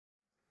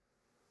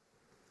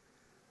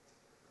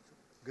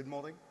Good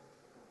morning.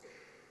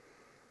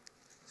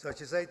 So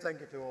to say thank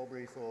you to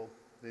Aubrey for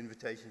the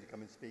invitation to come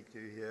and speak to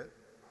you here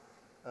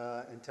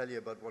and tell you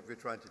about what we're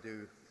trying to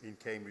do in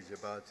Cambridge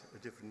about a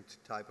different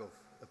type of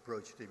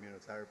approach to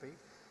immunotherapy.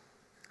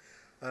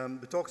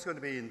 The talk's going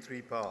to be in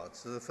three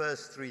parts. So the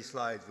first three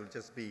slides will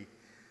just be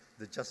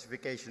the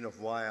justification of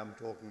why I'm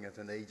talking at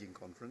an aging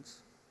conference.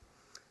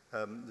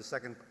 The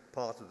second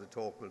part of the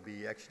talk will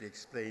be actually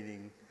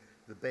explaining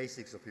the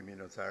basics of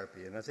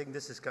immunotherapy. And I think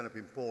this is kind of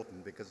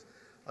important because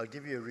I'll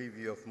give you a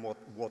review of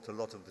what a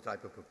lot of the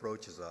type of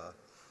approaches are,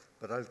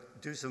 but I'll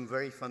do some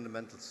very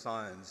fundamental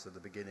science at the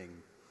beginning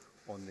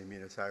on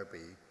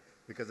immunotherapy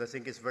because I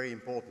think it's very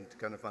important to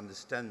kind of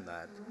understand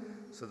that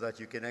so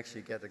that you can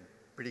actually get a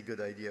pretty good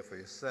idea for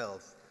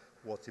yourself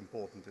what's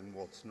important and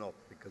what's not,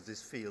 because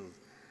this field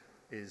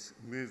is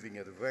moving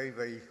at a very,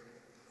 very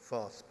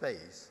fast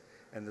pace,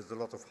 and there's a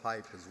lot of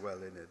hype as well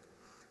in it.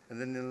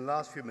 And then in the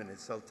last few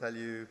minutes, I'll tell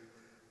you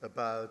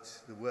about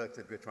the work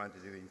that we're trying to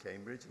do in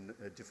Cambridge and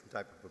a different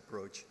type of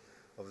approach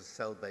of a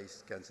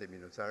cell-based cancer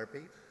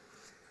immunotherapy.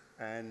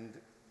 And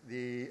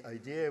the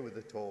idea with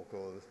the talk,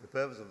 or the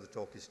purpose of the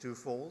talk, is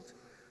twofold.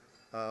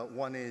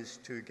 One is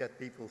to get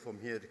people from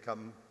here to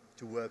come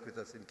to work with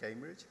us in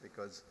Cambridge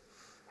because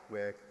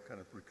we're kind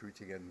of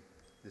recruiting and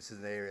this is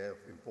an area of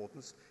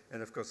importance.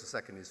 And of course, the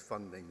second is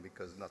funding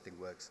because nothing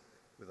works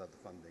without the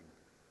funding.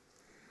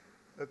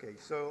 Okay,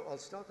 so I'll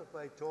start off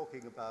by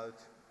talking about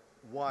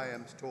why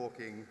I'm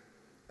talking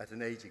at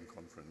an aging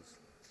conference.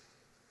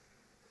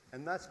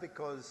 And that's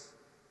because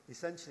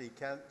essentially,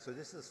 so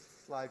this is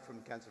a slide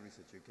from Cancer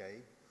Research UK,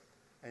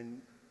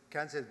 and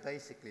cancer is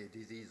basically a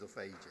disease of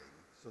aging.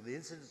 So the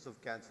incidence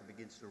of cancer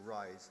begins to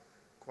rise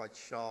quite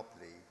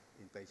sharply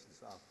in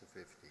patients after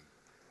 50.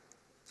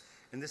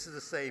 And this is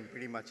the same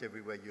pretty much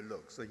everywhere you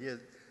look. So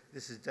here,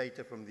 this is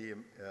data from the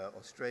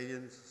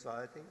Australian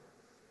Society,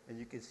 and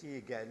you can see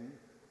again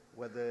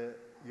whether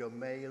you're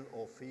male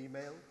or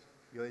female,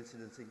 your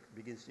incidence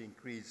begins to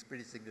increase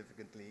pretty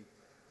significantly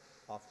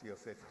after you're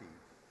 50.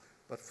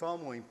 But far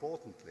more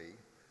importantly,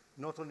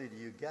 not only do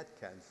you get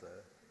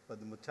cancer, but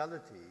the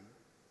mortality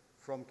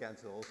from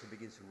cancer also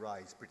begins to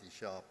rise pretty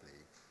sharply.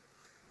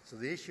 So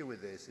the issue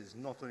with this is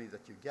not only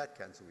that you get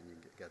cancer when you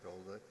get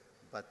older,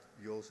 but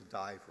you also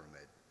die from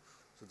it.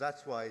 So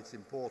that's why it's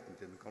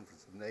important in the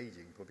Conference on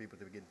Aging for people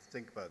to begin to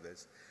think about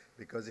this,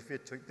 because if you're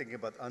thinking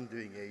about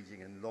undoing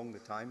aging and longer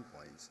time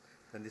points,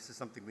 then this is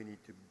something we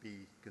need to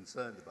be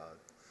concerned about.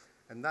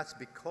 And that's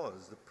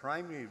because the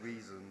primary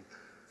reason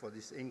for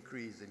this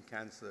increase in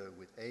cancer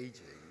with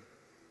aging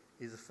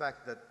is the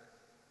fact that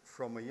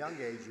from a young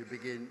age you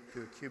begin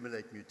to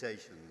accumulate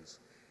mutations,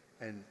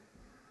 and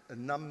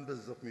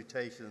numbers of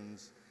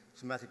mutations,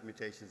 somatic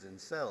mutations in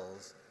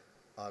cells,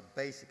 are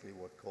basically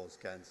what cause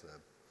cancer.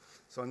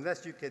 So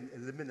unless you can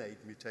eliminate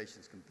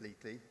mutations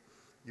completely,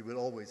 you will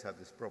always have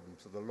this problem.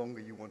 So the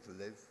longer you want to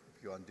live,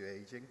 if you undo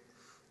aging,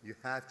 you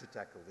have to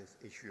tackle this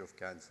issue of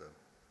cancer.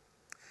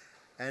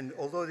 And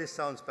although this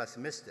sounds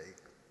pessimistic,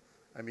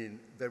 I mean,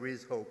 there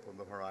is hope on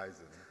the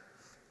horizon.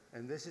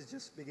 And this is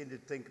just begin to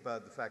think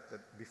about the fact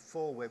that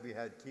before, where we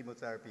had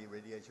chemotherapy,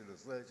 radiation, or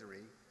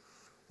surgery,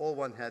 all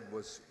one had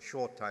was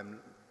short-time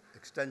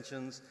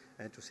extensions,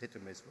 and it was hit or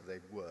miss whether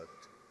they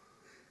worked.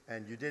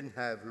 And you didn't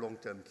have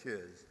long-term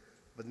cures.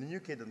 But the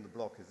new kid on the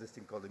block is this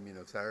thing called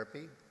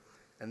immunotherapy,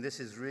 and this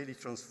is really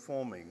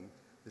transforming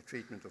the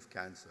treatment of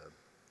cancer.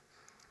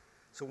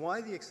 So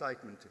why the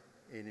excitement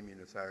in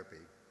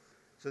immunotherapy?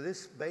 So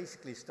this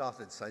basically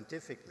started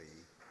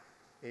scientifically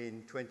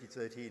in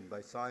 2013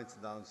 by Science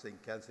announcing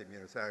cancer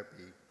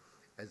immunotherapy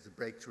as the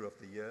breakthrough of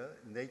the year.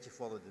 Nature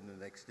followed in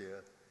the next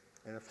year.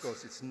 And of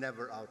course, it's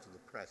never out of the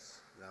press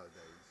nowadays.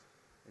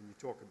 And you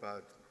talk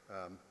about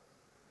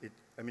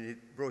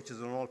it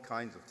broaches on all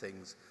kinds of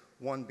things.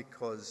 One,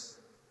 because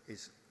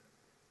it's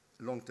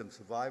long-term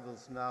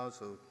survivals now,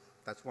 so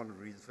that's one of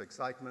the reasons for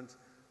excitement.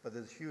 But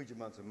there's huge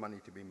amounts of money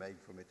to be made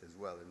from it as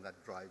well, and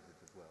that drives it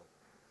as well.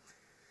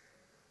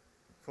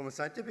 From a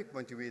scientific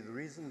point of view, the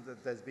reason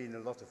that there's been a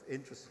lot of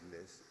interest in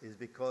this is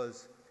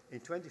because in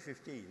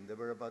 2015, there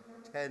were about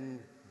 10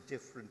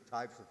 different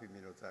types of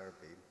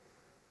immunotherapy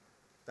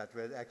that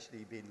were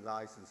actually being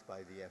licensed by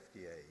the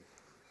FDA.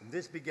 And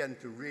this began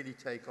to really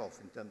take off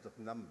in terms of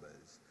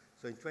numbers.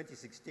 So in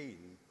 2016,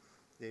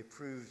 the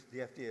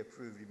FDA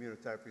approved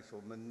immunotherapies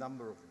for a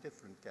number of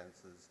different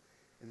cancers.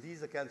 And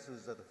these are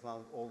cancers that are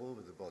found all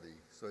over the body.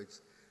 So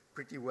it's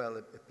pretty well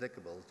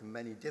applicable to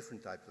many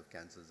different types of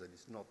cancers, and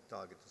it's not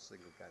targeted to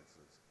single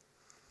cancers.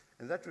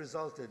 And that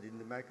resulted in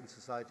the American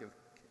Society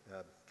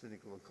of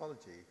Clinical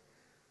Oncology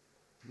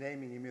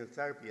naming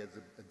immunotherapy as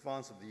the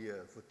advance of the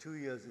year for 2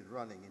 years in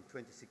running in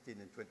 2016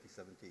 and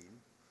 2017.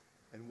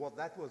 And what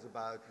that was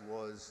about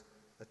was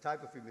a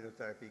type of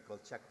immunotherapy called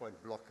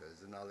checkpoint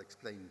blockers, and I'll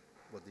explain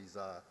what these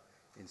are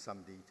in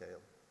some detail.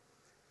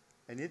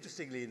 And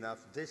interestingly enough,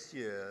 this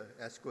year,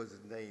 ASCO has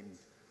named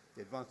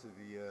the advance of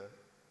the year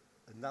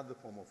another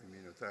form of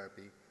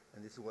immunotherapy,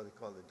 and this is what they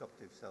call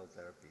adoptive cell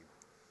therapy.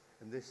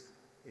 And this,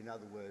 in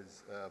other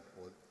words,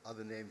 or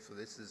other names for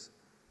this, is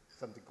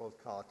something called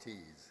CAR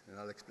Ts, and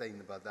I'll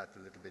explain about that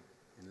in a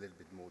little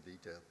bit more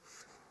detail.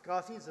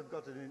 CAR Ts have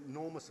got an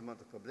enormous amount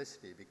of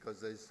publicity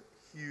because there's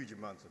huge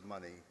amounts of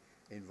money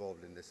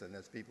involved in this, and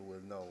as people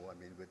will know, I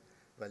mean, with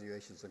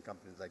valuations on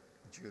companies like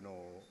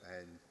Juno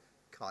and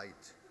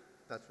Kite,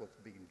 that's what's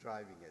been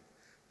driving it.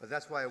 But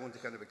that's why I want to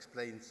kind of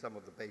explain some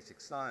of the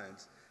basic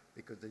science,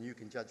 because then you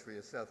can judge for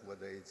yourself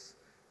whether it's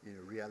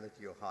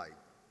reality or hype.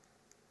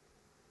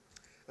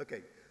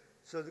 Okay,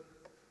 so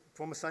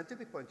from a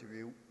scientific point of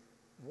view,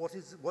 what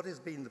has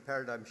been the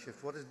paradigm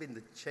shift? What has been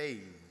the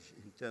change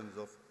in terms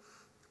of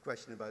the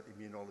question about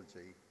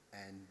immunology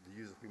and the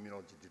use of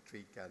immunology to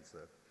treat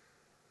cancer?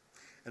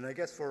 And I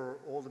guess for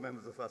all the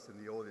members of us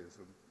in the audience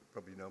who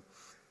probably know,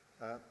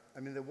 I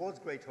mean, there was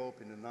great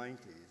hope in the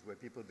 90s where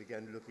people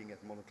began looking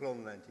at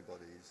monoclonal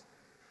antibodies,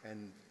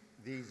 and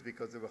these,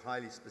 because they were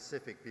highly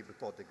specific, people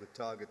thought they could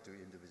target to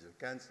individual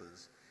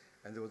cancers,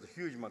 and there was a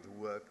huge amount of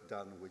work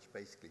done which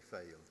basically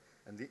failed.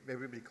 And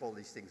everybody called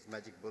these things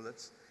magic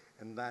bullets,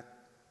 and that,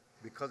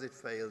 because it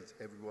failed,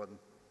 everyone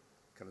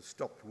kind of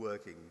stopped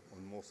working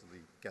on most of the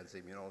cancer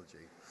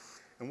immunology.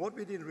 And what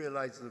we didn't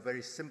realize is a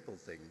very simple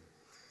thing.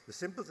 The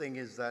simple thing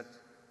is that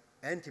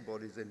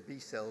antibodies and B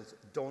cells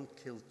don't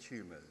kill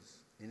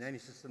tumors in any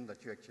system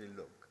that you actually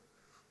look.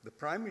 The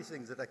primary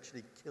things that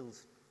actually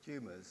kills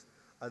tumors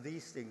are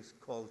these things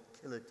called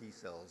killer T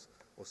cells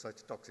or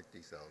cytotoxic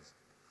T cells.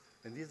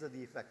 And these are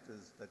the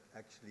effectors that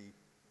actually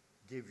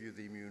give you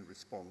the immune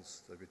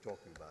response that we're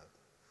talking about.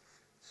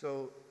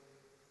 So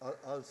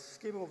I'll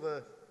skim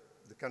over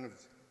the kind of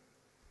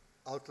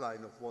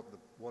outline of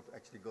what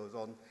actually goes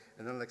on,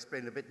 and then I'll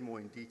explain a bit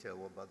more in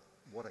detail about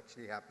what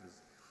actually happens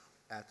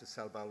at the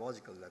cell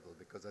biological level,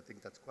 because I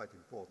think that's quite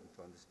important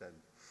to understand.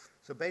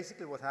 So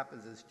basically what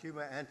happens is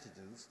tumor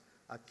antigens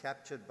are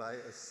captured by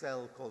a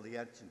cell called the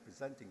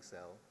antigen-presenting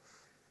cell,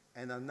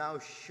 and are now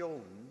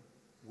shown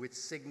with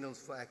signals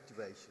for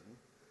activation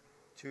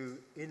to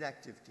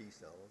inactive T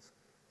cells,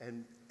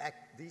 and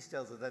these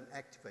cells are then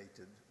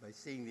activated by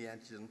seeing the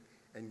antigen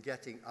and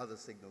getting other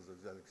signals,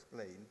 as I'll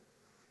explain.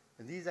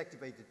 And these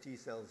activated T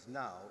cells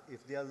now,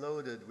 if they are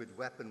loaded with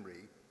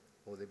weaponry,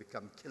 or they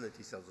become killer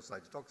T cells or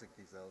cytotoxic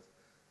T cells,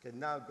 can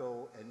now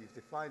go and, if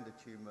they find the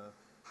tumor,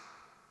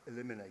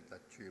 eliminate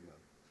that tumor.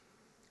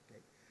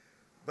 Okay?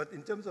 But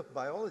in terms of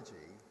biology,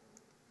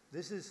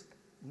 this is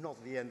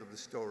not the end of the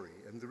story.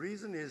 And the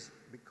reason is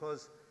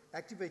because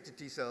activated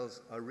T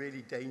cells are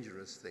really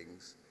dangerous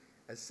things.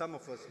 As some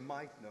of us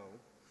might know,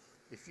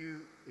 if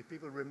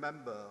people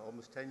remember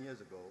almost 10 years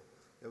ago,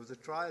 there was a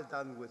trial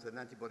done with an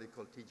antibody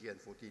called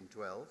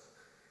TGN-1412,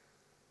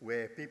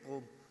 where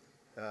people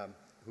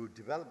who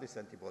developed this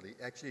antibody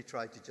actually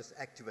tried to just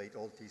activate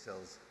all T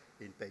cells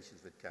in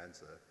patients with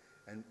cancer.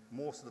 And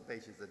most of the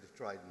patients that have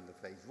tried in the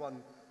phase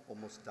 1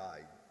 almost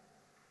died.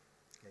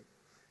 Okay?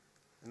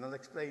 And I'll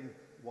explain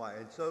why.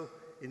 And so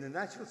in the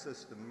natural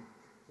system,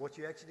 what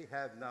you actually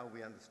have now,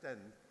 we understand,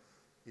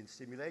 in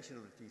stimulation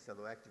of the T cell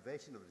or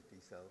activation of the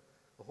T cell,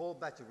 a whole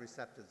batch of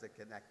receptors that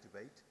can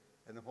activate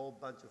and a whole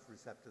bunch of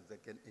receptors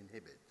that can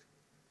inhibit,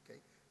 okay?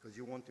 Because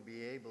you want to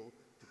be able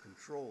to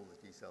control the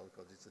T cell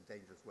because it's a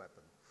dangerous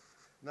weapon.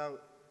 Now,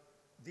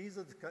 this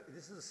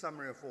is a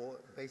summary of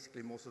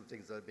basically most of the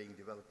things that are being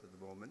developed at the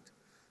moment,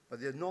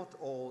 but they're not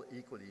all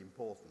equally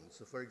important.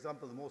 So for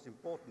example, the most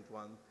important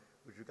one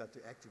with regard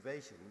to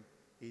activation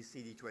is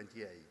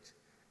CD28.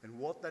 And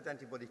what that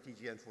antibody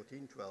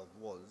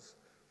TGN-1412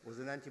 was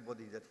an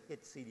antibody that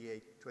hit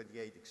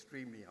CD28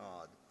 extremely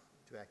hard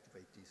to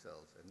activate T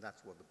cells, and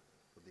that's what the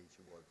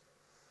issue was.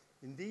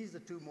 In these, the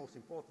two most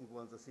important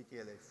ones are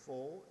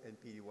CTLA-4 and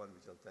PD-1,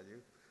 which I'll tell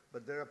you,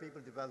 but there are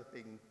people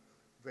developing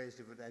various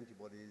different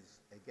antibodies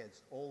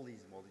against all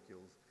these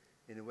molecules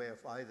in a way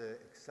of either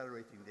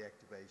accelerating the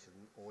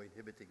activation or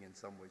inhibiting in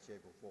some way,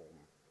 shape, or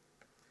form.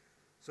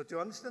 So to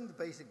understand the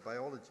basic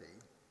biology,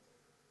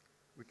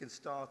 we can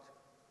start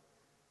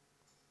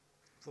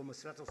from a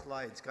set of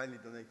slides kindly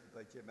donated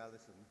by Jim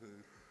Allison,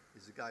 who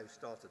is the guy who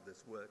started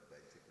this work,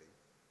 basically.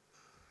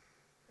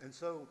 And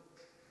so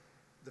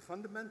the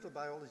fundamental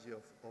biology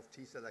of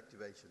T cell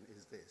activation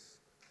is this.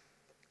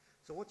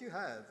 So what you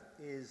have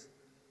is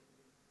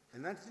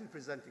an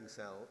antigen-presenting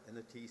cell and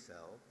a T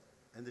cell,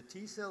 and the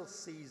T cell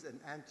sees an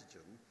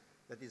antigen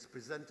that is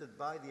presented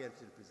by the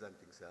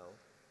antigen-presenting cell,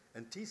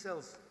 and T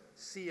cells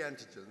see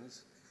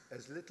antigens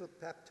as little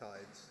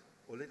peptides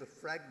or little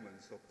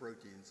fragments of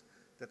proteins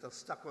that are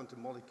stuck onto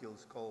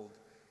molecules called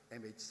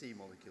MHC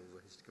molecules,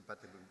 or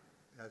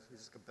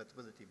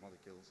histocompatibility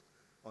molecules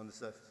on the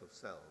surface of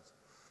cells.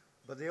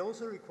 But they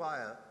also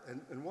require,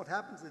 and what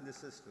happens in this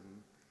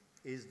system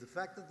is the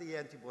fact that the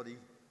antibody,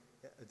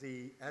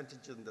 the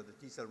antigen that the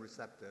T cell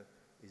receptor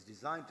is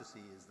designed to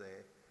see is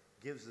there,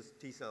 gives the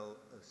T cell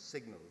a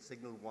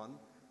signal 1,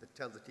 that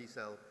tells the T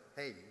cell,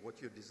 hey, what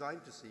you're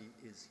designed to see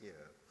is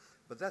here.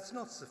 But that's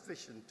not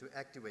sufficient to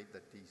activate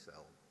that T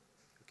cell.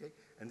 Okay?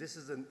 And this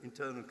is an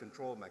internal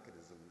control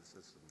mechanism in the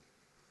system.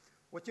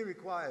 What you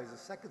require is a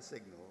second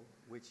signal,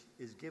 which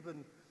is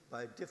given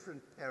by a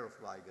different pair of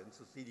ligands,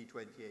 so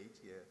CD28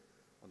 here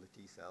on the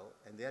T cell,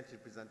 and the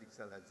antigen-presenting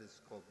cell has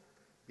this called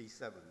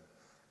B7.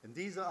 And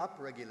these are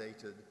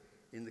upregulated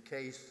in the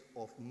case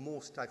of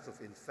most types of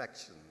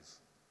infections,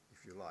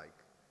 if you like.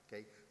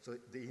 Okay? So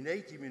the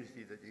innate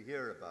immunity that you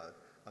hear about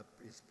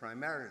is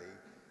primarily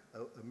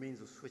a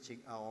means of switching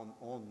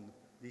on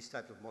these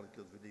types of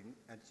molecules within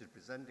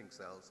antigen-presenting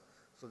cells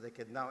so they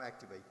can now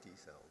activate T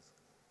cells.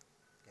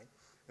 Okay?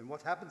 And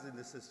what happens in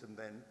the system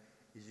then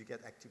is you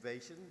get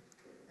activation,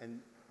 and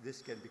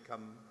this can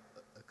become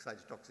a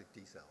cytotoxic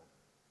T cell.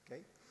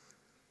 Okay?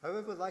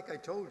 However, like I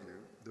told you,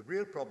 the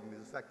real problem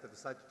is the fact that the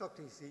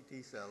cytotoxic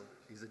T cell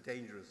is a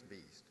dangerous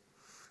beast.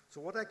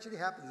 So what actually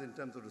happens in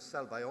terms of the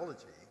cell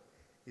biology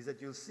is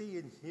that you'll see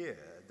in here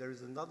there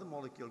is another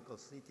molecule called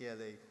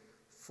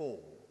CTLA-4,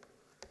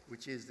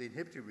 which is the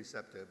inhibitory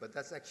receptor, but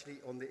that's actually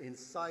on the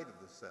inside of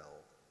the cell.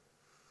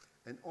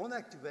 And on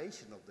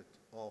activation of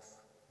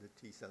the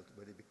T cell,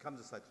 when it becomes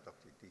a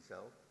cytotoxic T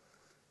cell,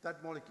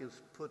 that molecule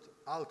is put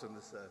out on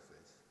the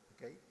surface.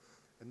 Okay?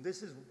 And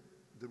this is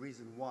the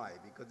reason why,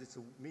 because it's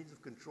a means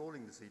of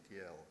controlling the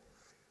CTL.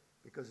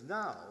 Because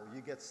now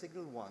you get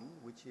signal 1,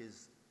 which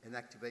is an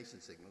activation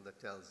signal that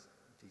tells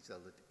T cell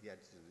that the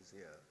antigen is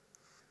here.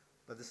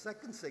 But the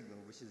second signal,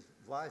 which is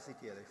via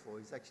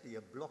CTLA-4, is actually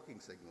a blocking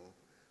signal,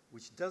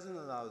 which doesn't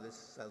allow this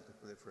cell to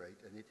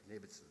proliferate, and it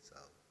inhibits the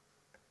cell.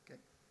 Okay?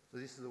 So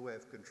this is a way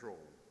of control.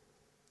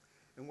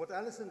 And what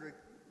Allison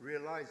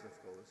realized, of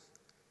course,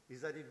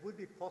 is that it would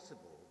be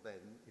possible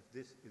then,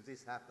 if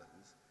this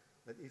happens,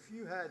 that if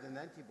you had an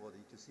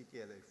antibody to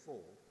CTLA-4,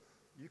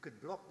 you could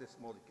block this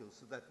molecule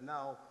so that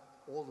now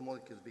all the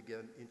molecules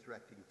begin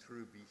interacting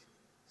through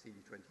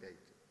CD28.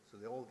 So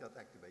they all got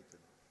activated.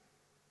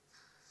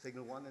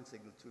 Signal 1 and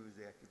signal 2 is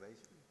the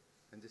activation,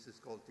 and this is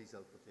called T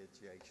cell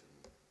potentiation.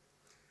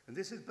 And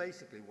this is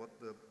basically what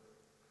the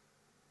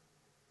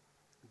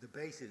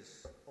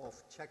basis of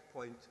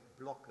checkpoint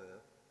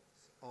blockers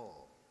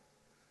are.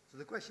 So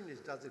the question is,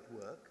 does it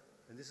work?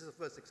 And this is the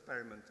first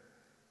experiment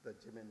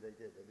that Jim and they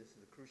did, and this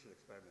is a crucial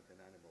experiment in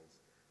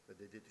animals that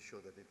they did to show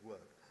that it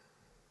worked.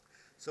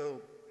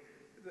 So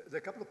there are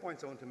a couple of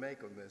points I want to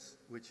make on this,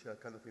 which are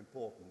kind of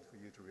important for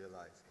you to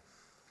realize.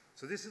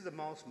 So this is a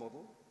mouse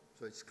model.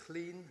 So it's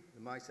clean.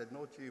 The mice had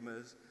no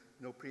tumors,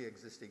 no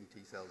pre-existing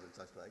T cells and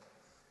such like.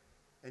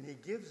 And he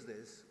gives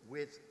this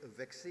with a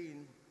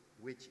vaccine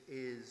which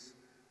is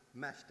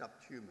mashed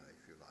up tumor,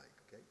 if you like.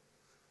 Okay?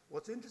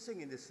 What's interesting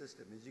in this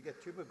system is you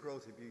get tumor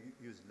growth if you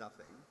use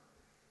nothing.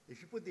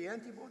 If you put the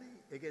antibody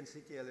against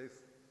CTLA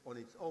on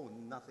its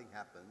own, nothing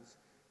happens.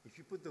 If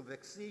you put the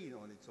vaccine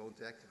on its own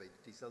to activate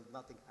the T cells,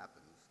 nothing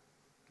happens.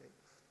 Okay?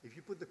 If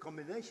you put the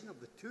combination of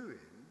the two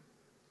in,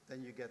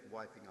 then you get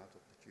wiping out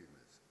of the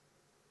tumors.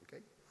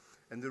 Okay?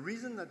 And the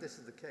reason that this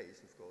is the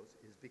case, of course,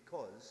 is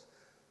because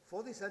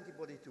for this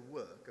antibody to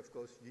work, of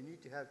course, you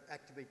need to have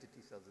activated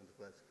T cells in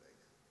the first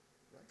place.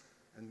 Right?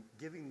 And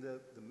giving the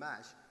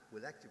mash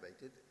will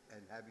activate it,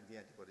 and having the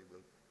antibody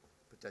will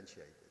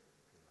potentiate it.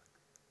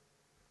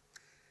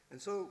 And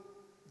so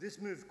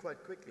this moved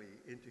quite quickly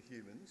into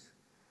humans.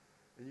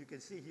 And you can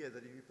see here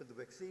that if you put the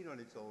vaccine on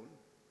its own,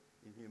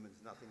 in humans,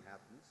 nothing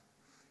happens.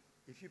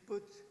 If you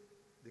put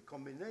the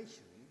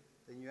combination,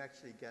 then you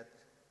actually get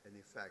an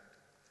effect.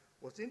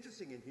 What's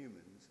interesting in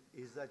humans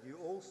is that you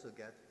also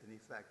get an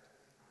effect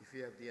if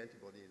you have the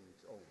antibody in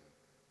its own.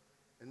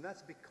 And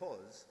that's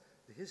because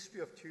the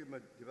history of tumor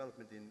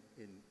development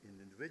in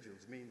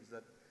individuals means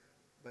that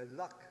by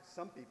luck,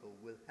 some people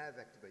will have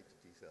activated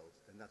T cells,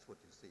 and that's what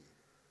you see.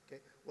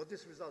 Okay? What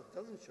this result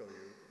doesn't show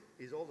you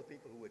is all the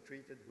people who were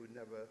treated who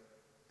never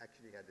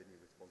actually had any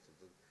responses.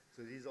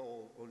 So these are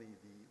all only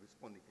the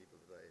responding people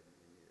that are in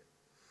here.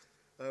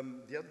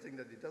 The other thing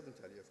that it doesn't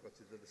tell you, of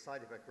course, is that the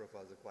side effect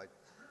profiles are quite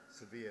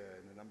severe,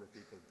 and a number of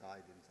people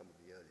died in some of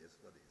the earlier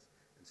studies,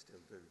 and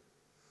still do.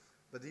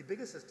 But the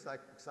biggest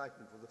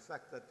excitement was the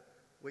fact that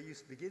where you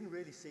begin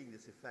really seeing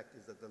this effect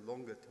is at the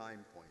longer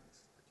time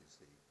points that you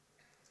see.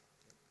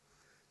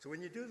 So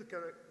when you do the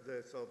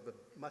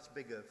much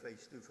bigger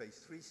phase 2,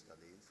 phase 3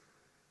 studies,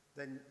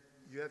 then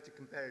you have to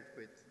compare it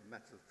with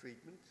methods of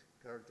treatment,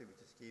 currently,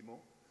 which is chemo.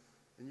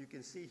 And you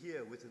can see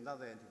here with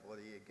another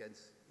antibody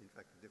against, in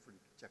fact, a different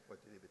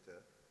checkpoint inhibitor,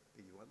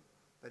 PD-1,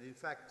 that in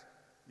fact,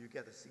 you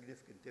get a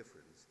significant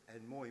difference.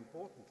 And more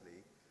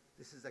importantly,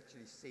 this is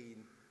actually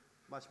seen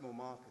much more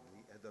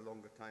markedly at the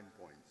longer time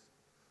points.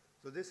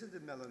 So this is the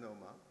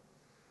melanoma.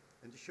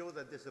 And to show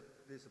that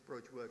this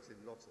approach works in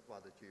lots of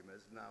other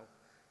tumors, now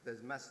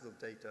there's massive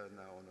data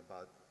now on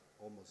about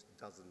almost a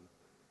dozen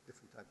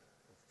different types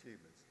of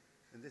tumors.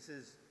 And this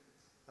is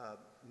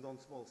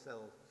non-small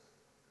cell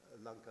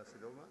lung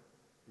carcinoma.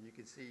 And you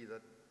can see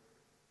that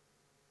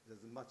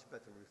there's a much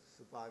better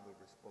survival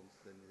response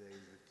than there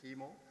is with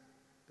chemo,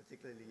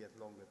 particularly at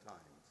longer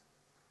times.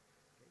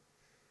 Okay.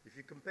 If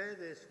you compare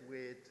this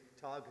with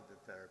targeted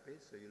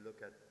therapies, so you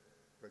look at,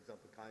 for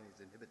example, kinase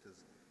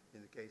inhibitors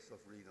in the case of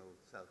renal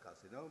cell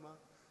carcinoma,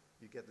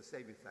 you get the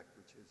same effect,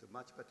 which is a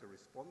much better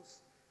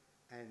response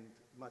and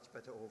much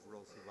better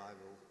overall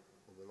survival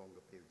over longer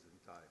periods in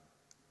time.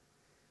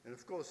 And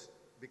of course,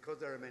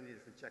 because there are many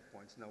different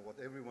checkpoints, now what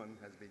everyone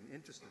has been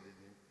interested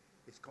in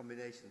is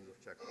combinations of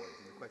checkpoints.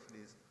 And the question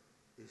is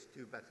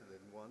 2 better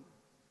than 1?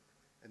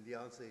 And the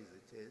answer is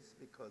it is,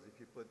 because if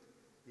you put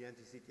the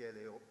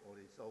anti-CTLA on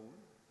its own,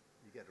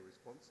 you get a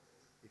response.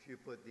 If you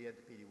put the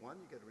anti-PD-1,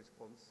 you get a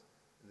response,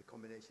 and the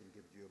combination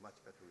gives you a much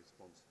better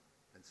response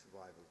and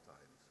survival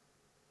times.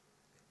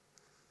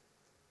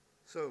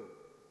 So,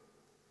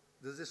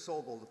 does this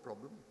solve all the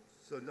problem?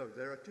 So no,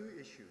 there are 2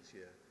 issues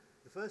here.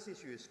 The first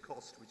issue is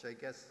cost, which I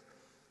guess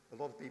a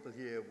lot of people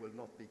here will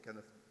not be kind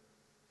of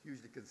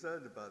hugely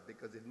concerned about,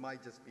 because it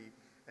might just be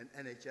an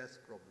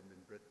NHS problem in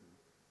Britain,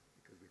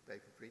 because we pay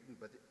for treatment,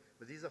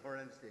 but these are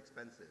horrendously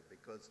expensive,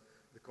 because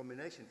the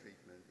combination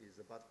treatment is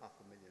about £500,000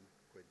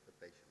 per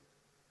patient.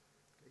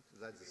 Okay, so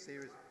that's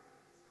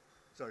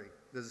a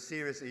there's a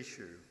serious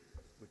issue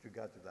with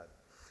regard to that.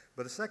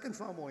 But a second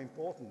far more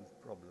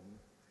important problem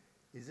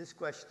is this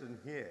question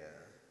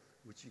here,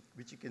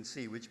 which you can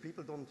see, which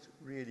people don't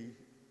really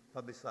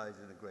publicize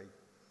in a great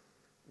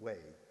way.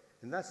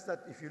 And that's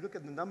that if you look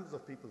at the numbers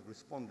of people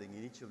responding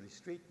in each of these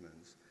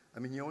treatments, I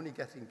mean, you're only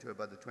getting to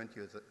about the 20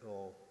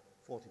 or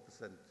 40%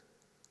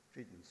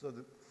 treatment. So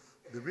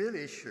the real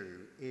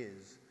issue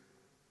is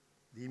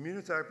the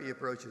immunotherapy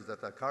approaches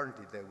that are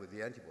currently there with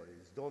the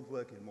antibodies don't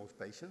work in most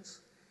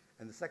patients.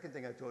 And the second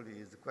thing I told you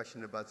is the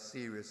question about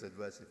serious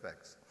adverse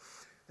effects.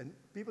 And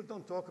people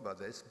don't talk about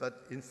this,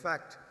 but in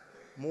fact,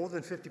 more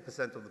than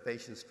 50% of the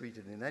patients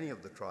treated in any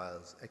of the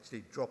trials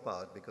actually drop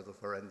out because of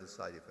horrendous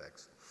side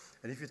effects.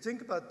 And if you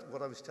think about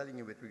what I was telling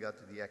you with regard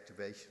to the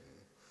activation,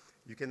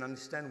 you can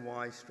understand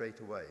why straight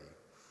away.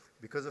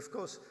 Because, of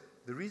course,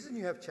 the reason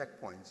you have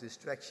checkpoints is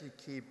to actually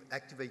keep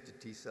activated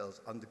T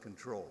cells under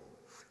control.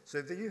 So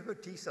if you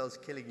have T cells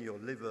killing your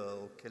liver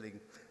or killing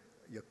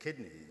your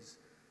kidneys,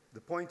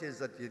 the point is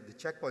that the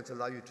checkpoints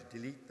allow you to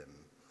delete them.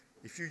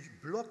 If you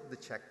block the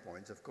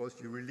checkpoints, of course,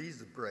 you release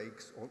the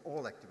brakes on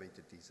all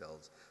activated T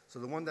cells. So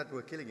the ones that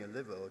were killing your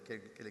liver or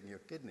killing your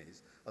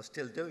kidneys are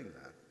still doing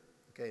that.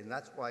 Okay, and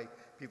that's why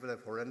people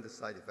have horrendous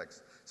side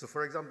effects. So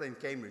for example, in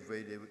Cambridge,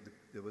 where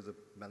there was a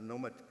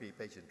melanoma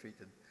patient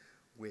treated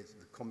with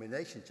the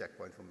combination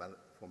checkpoint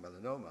for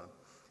melanoma,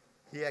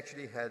 he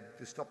actually had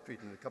to stop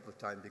treatment a couple of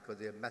times because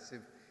he had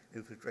massive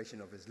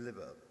infiltration of his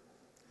liver.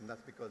 And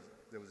that's because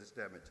there was this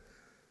damage.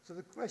 So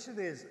the question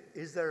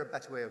is there a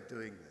better way of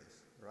doing this,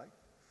 right?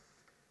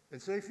 And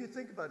so if you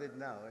think about it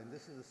now, and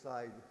this is a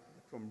slide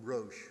from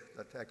Roche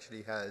that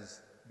actually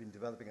has been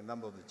developing a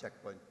number of the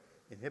checkpoint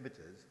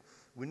inhibitors,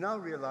 we now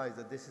realize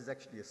that this is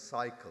actually a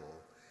cycle.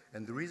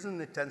 And the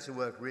reason it tends to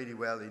work really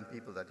well in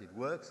people that it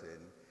works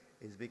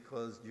in is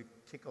because you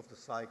kick off the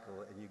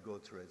cycle and you go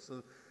through it.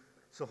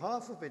 So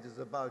half of it is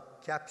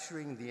about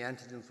capturing the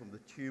antigens from the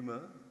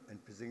tumor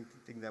and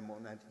presenting them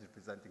on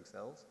antigen-presenting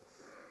cells.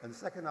 And the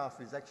second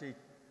half is actually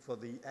for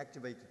the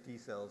activated T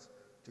cells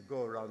to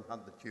go around,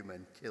 hunt the tumor,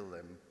 and kill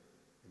them.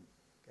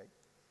 Okay?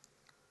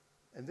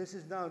 And this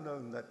is now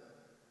known that,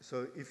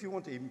 so if you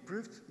want to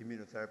improve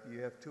immunotherapy,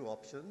 you have 2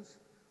 options.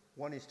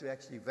 One is to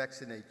actually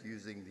vaccinate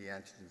using the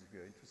antigens if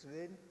you're interested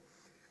in.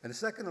 And the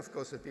second, of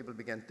course, that people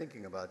began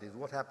thinking about is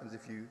what happens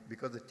if you,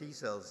 because the T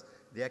cells,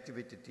 the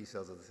activated T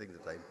cells are the things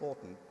that are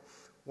important,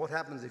 what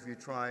happens if you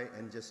try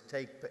and just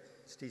take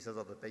T cells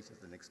out of the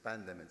patients and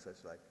expand them and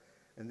such like.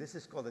 And this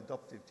is called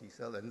adoptive T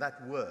cell, and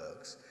that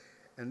works.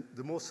 And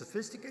the more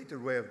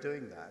sophisticated way of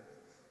doing that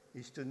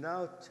is to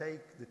now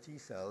take the T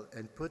cell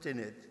and put in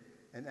it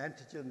an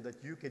antigen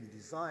that you can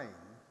design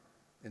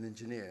and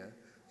engineer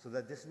so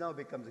that this now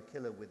becomes a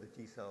killer with the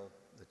T cell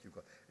that you've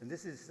got. And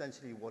this is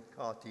essentially what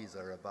CAR Ts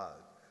are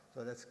about.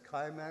 So that's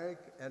chimeric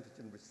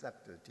antigen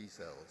receptor T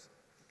cells.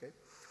 Okay?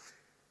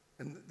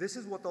 And this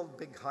is what all the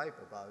big hype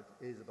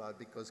is about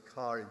because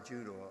CAR and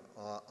Juno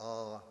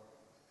are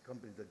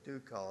companies that do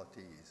CAR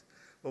Ts.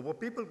 But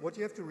what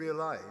you have to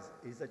realize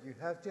is that you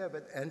have to have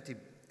an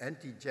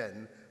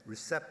antigen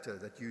receptor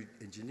that you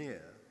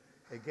engineer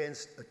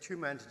against a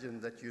tumor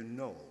antigen that you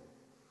know.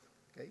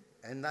 Okay?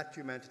 And that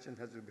tumor antigen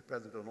has to be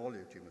present on all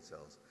your tumor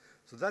cells.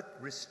 So that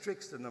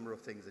restricts the number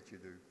of things that you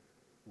do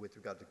with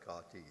regard to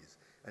CAR Ts.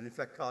 And in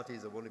fact, CAR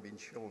Ts have only been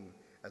shown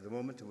at the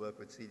moment to work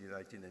with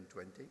CD19 and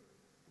 20.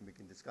 And we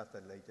can discuss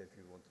that later if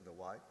you want to know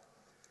why.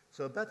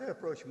 So a better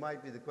approach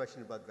might be the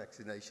question about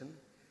vaccination.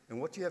 And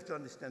what you have to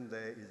understand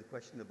there is the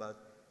question about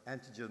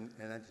antigen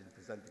and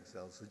antigen-presenting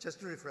cells. So just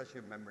to refresh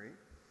your memory,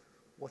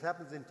 what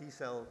happens in T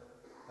cell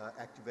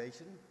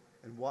activation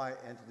and why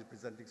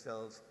antigen-presenting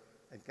cells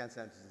and cancer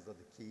antigens are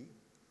the key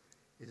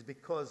is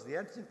because the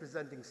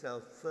antigen-presenting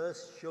cell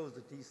first shows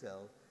the T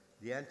cell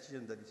the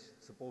antigen that it's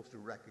supposed to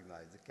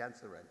recognize, the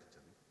cancer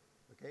antigen,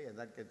 okay? And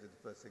that gives it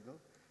the first signal.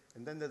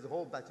 And then there's a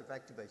whole batch of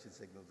activation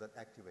signals that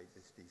activate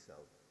this T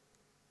cell.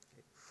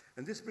 Okay?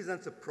 And this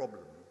presents a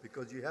problem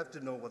because you have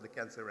to know what the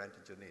cancer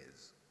antigen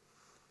is,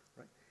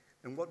 right?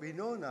 And what we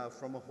know now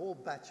from a whole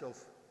batch of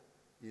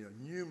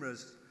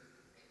numerous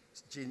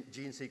gene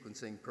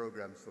sequencing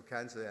programs for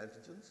cancer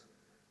antigens,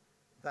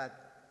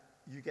 that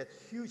you get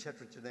huge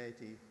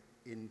heterogeneity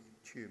in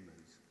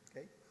tumors,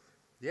 okay?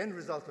 The end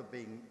result of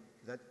being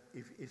that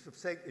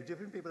if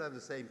different people have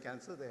the same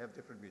cancer, they have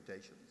different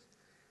mutations.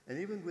 And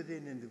even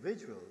within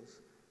individuals,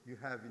 you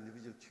have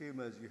individual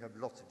tumors, you have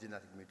lots of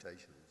genetic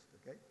mutations.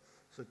 okay?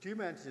 So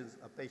tumor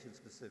antigens are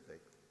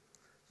patient-specific.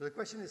 So the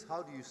question is,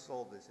 how do you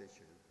solve this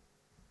issue?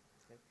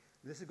 Okay?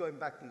 This is going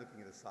back to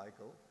looking at the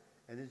cycle,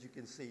 and as you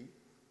can see,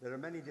 there are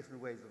many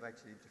different ways of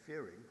actually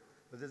interfering,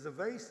 but there's a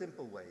very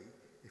simple way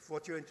if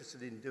what you're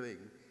interested in doing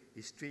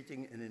is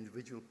treating an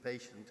individual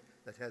patient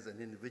that has an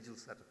individual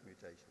set of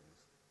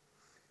mutations.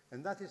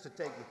 And that is to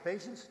take the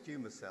patient's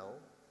tumor cell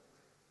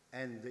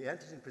and the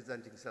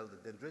antigen-presenting cell,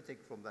 the dendritic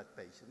from that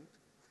patient,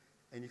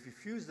 and if you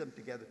fuse them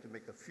together to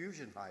make a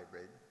fusion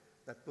hybrid,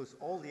 that puts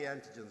all the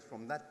antigens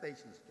from that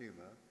patient's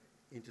tumor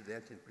into the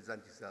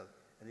antigen-presenting cell,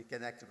 and it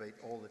can activate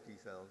all the T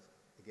cells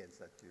against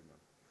that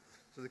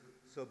tumor.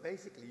 So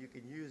basically, you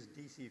can use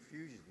DC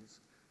fusions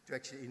to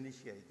actually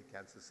initiate the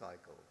cancer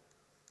cycle.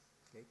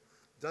 Okay?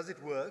 Does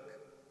it work?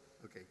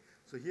 Okay,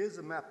 so here's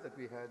a map that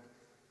we had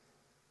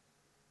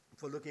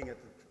for looking at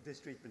this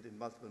treatment in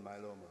multiple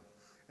myeloma.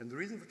 And the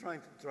reason for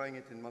trying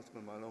it in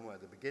multiple myeloma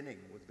at the beginning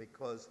was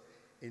because,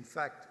 in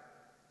fact,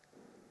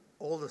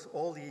 all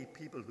the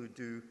people who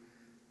do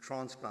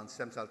transplants,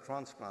 stem cell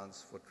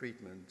transplants for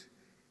treatment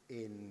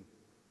in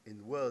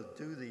the world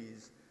do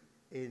these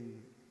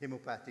in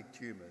hemopathic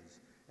tumors.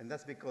 And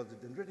that's because the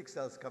dendritic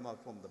cells come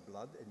out from the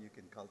blood, and you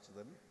can culture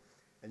them.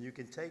 And you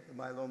can take the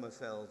myeloma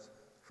cells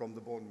from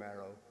the bone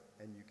marrow,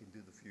 and you can do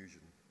the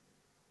fusion.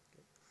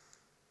 Okay.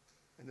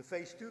 And the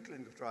phase 2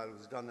 clinical trial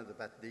was done at the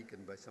Beth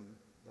Deakin by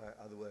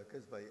other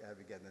workers, by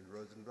Avigan and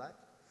Rosenblatt.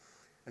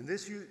 And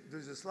there's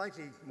a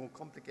slightly more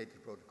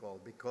complicated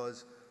protocol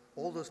because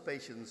all those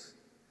patients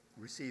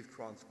receive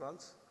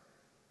transplants,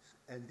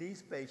 and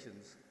these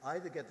patients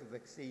either get the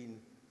vaccine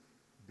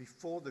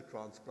before the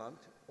transplant,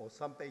 or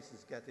some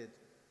patients get it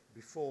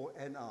before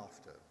and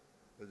after.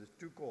 So there's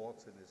 2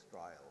 cohorts in this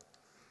trial.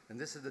 And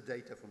this is the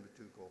data from the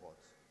 2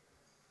 cohorts.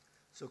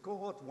 So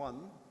cohort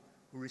 1,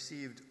 who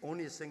received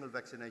only a single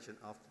vaccination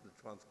after the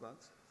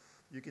transplants,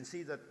 you can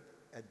see that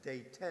at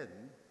day 10,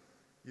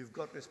 you've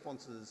got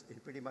responses in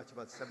pretty much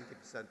about 70%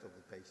 of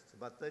the patients.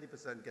 About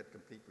 30% get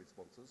complete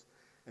responses.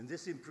 And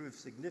this improves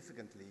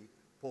significantly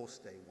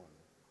post day 1.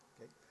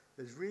 Okay?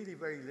 There's really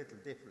very little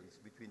difference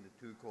between the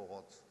 2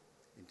 cohorts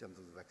in terms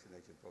of the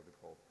vaccination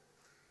protocol.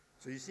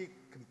 So you see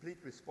complete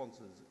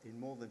responses in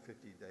more than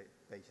 50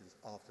 patients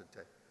after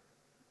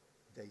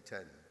day 10.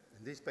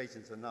 And these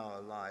patients are now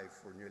alive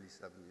for nearly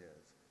 7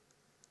 years.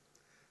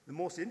 The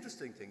most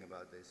interesting thing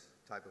about this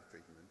type of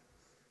treatment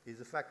is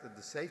the fact that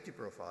the safety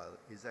profile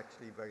is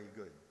actually very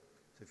good.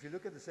 So if you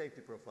look at the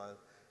safety profile,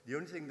 the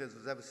only thing that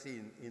was ever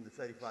seen in the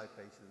 35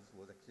 patients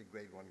was actually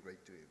grade 1,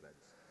 grade 2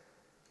 events.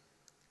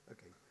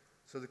 Okay,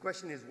 so the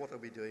question is, what are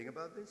we doing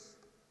about this?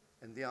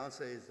 And the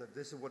answer is that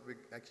this is what we're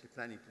actually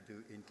planning to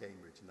do in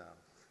Cambridge now,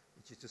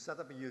 which is to set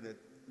up a unit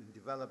and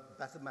develop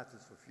better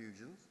methods for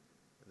fusions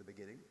at the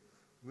beginning,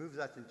 move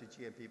that into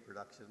GMP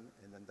production,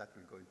 and then that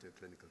will go into a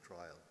clinical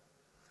trial.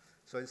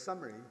 So in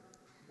summary,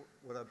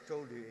 what I've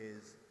told you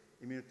is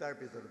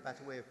immunotherapies are a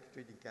better way of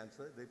treating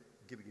cancer. They're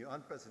giving you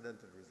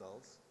unprecedented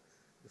results.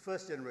 The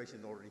first generation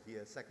is already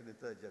here, second and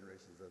third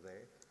generations are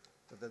there,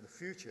 but then the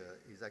future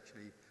is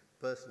actually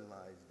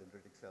personalized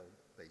dendritic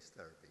cell-based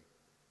therapy.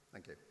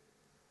 Thank you.